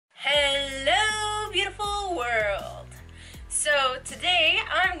today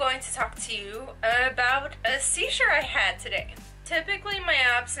I'm going to talk to you about a seizure I had today. Typically my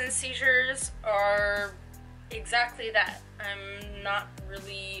absence seizures are exactly that. I'm not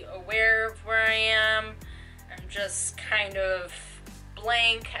really aware of where I am. I'm just kind of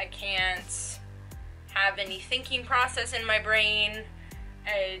blank. I can't have any thinking process in my brain.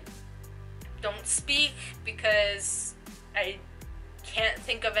 I don't speak because I can't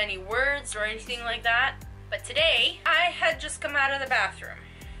think of any words or anything like that. But today, I had just come out of the bathroom.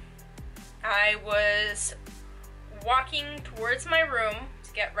 I was walking towards my room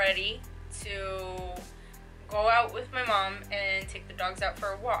to get ready to go out with my mom and take the dogs out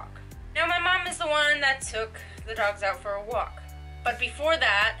for a walk. Now, my mom is the one that took the dogs out for a walk. But before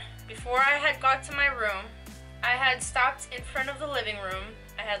that, before I had got to my room, I had stopped in front of the living room.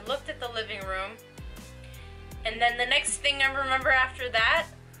 I had looked at the living room. And then the next thing I remember after that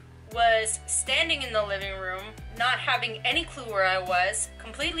was standing in the living room, not having any clue where I was,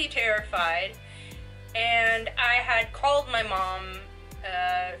 completely terrified. And I had called my mom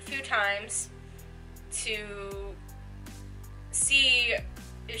a few times to see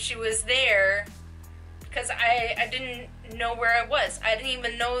if she was there because I didn't know where I was. I didn't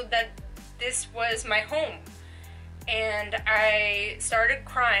even know that this was my home. And I started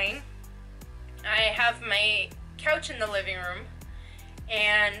crying. I have my couch in the living room,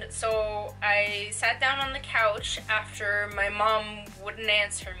 and so I sat down on the couch after my mom wouldn't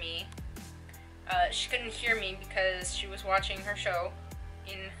answer me. She couldn't hear me because she was watching her show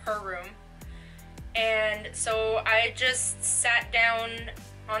in her room. And so I just sat down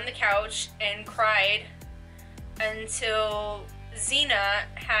on the couch and cried until Xena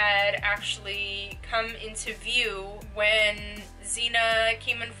had actually come into view. When Xena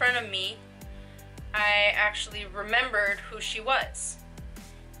came in front of me, I actually remembered who she was.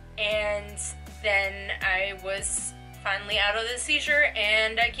 And then I was finally out of the seizure,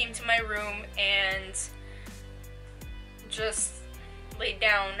 and I came to my room and just laid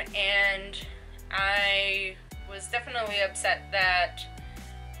down, and I was definitely upset that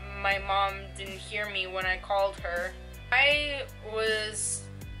my mom didn't hear me when I called her. I was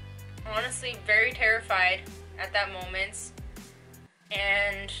honestly very terrified at that moment,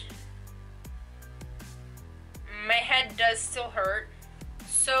 and my head does still hurt.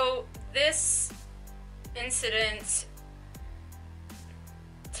 So this incident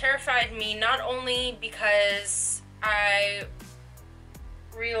terrified me not only because I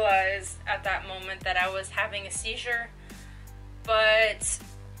realized at that moment that I was having a seizure, but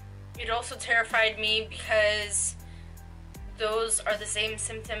it also terrified me because those are the same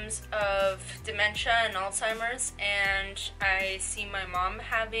symptoms of dementia and Alzheimer's, and I see my mom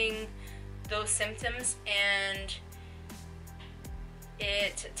having those symptoms, and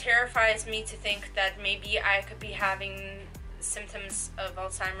it terrifies me to think that maybe I could be having symptoms of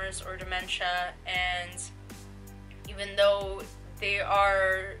Alzheimer's or dementia, and even though they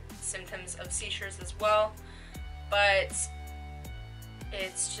are symptoms of seizures as well, but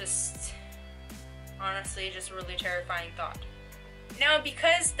it's just honestly just a really terrifying thought. Now,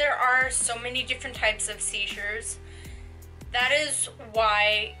 because there are so many different types of seizures, that is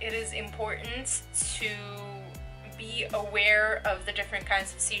why it is important to be aware of the different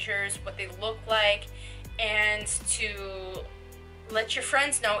kinds of seizures, what they look like, and to let your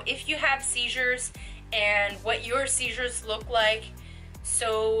friends know if you have seizures and what your seizures look like,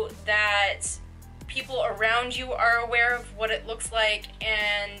 so that people around you are aware of what it looks like,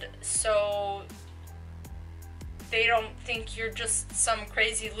 and so they don't think you're just some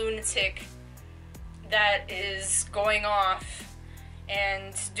crazy lunatic that is going off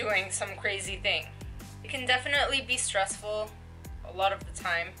and doing some crazy thing. It can definitely be stressful a lot of the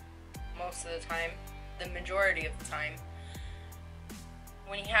time, most of the time, the majority of the time,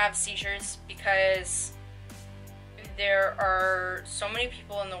 when you have seizures, because there are so many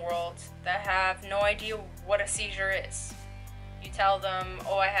people in the world that have no idea what a seizure is. You tell them,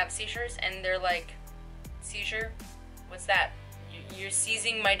 oh, I have seizures, and they're like, seizure? What's that? You're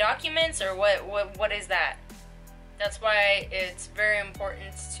seizing my documents, or what is that? That's why it's very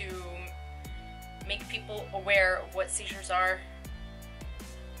important to make people aware of what seizures are,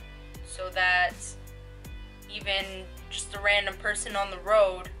 so that even just a random person on the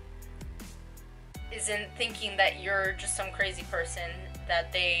road isn't thinking that you're just some crazy person,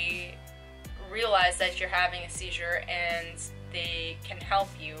 that they realize that you're having a seizure and they can help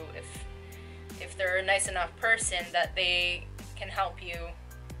you if they're a nice enough person, that they can help you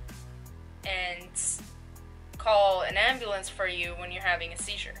and call an ambulance for you when you're having a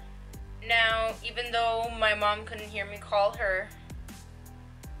seizure. Now, even though my mom couldn't hear me call her,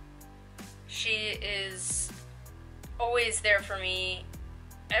 she is always there for me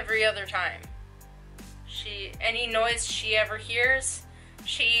every other time. Any noise she ever hears,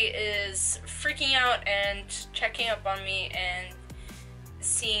 she is freaking out and checking up on me and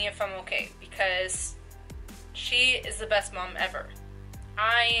seeing if I'm okay, because she is the best mom ever.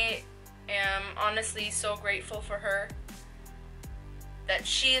 I am honestly so grateful for her, that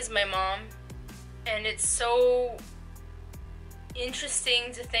she is my mom, and it's so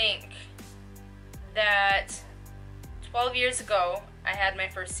interesting to think that 12 years ago I had my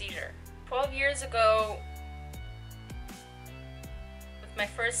first seizure. 12 years ago, with my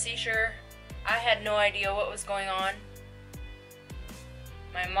first seizure, I had no idea what was going on.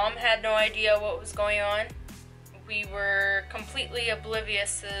 My mom had no idea what was going on. We were completely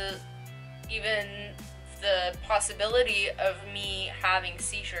oblivious to even the possibility of me having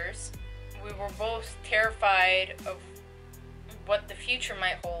seizures. We were both terrified of what the future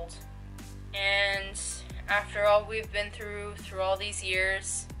might hold. And after all we've been through all these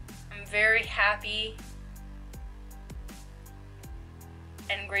years, I'm very happy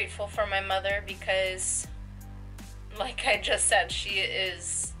and grateful for my mother, because, like I just said, she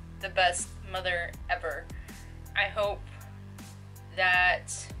is the best mother ever. I hope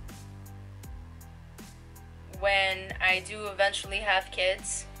that when I do eventually have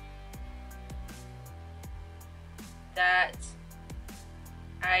kids, that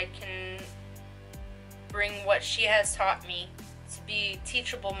I can bring what she has taught me to be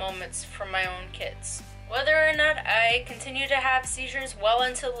teachable moments for my own kids. Whether or not I continue to have seizures well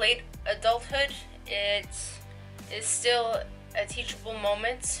into late adulthood, it is still a teachable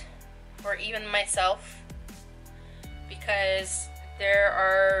moment for even myself, because there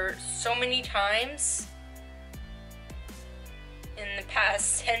are so many times in the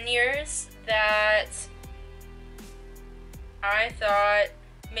past 10 years that I thought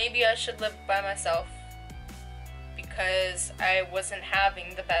maybe I should live by myself, because I wasn't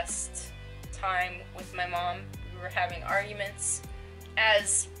having the best time with my mom. We were having arguments,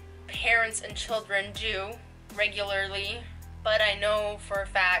 as parents and children do regularly, but I know for a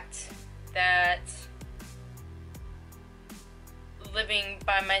fact that living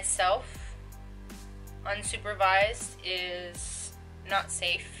by myself unsupervised is not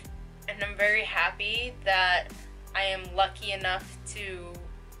safe, and I'm very happy that I am lucky enough to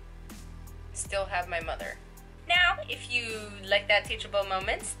still have my mother. Now, if you like that teachable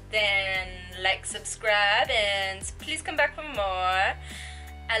moments, then like, subscribe, and please come back for more.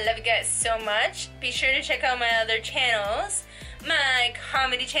 I love you guys so much. Be sure to check out my other channels. My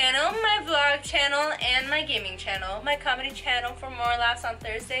comedy channel, my vlog channel, and my gaming channel. My comedy channel for more laughs on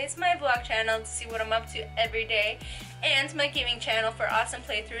Thursdays, my vlog channel to see what I'm up to every day, and my gaming channel for awesome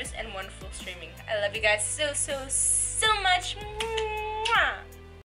playthroughs and wonderful streaming. I love you guys so much. Mwah!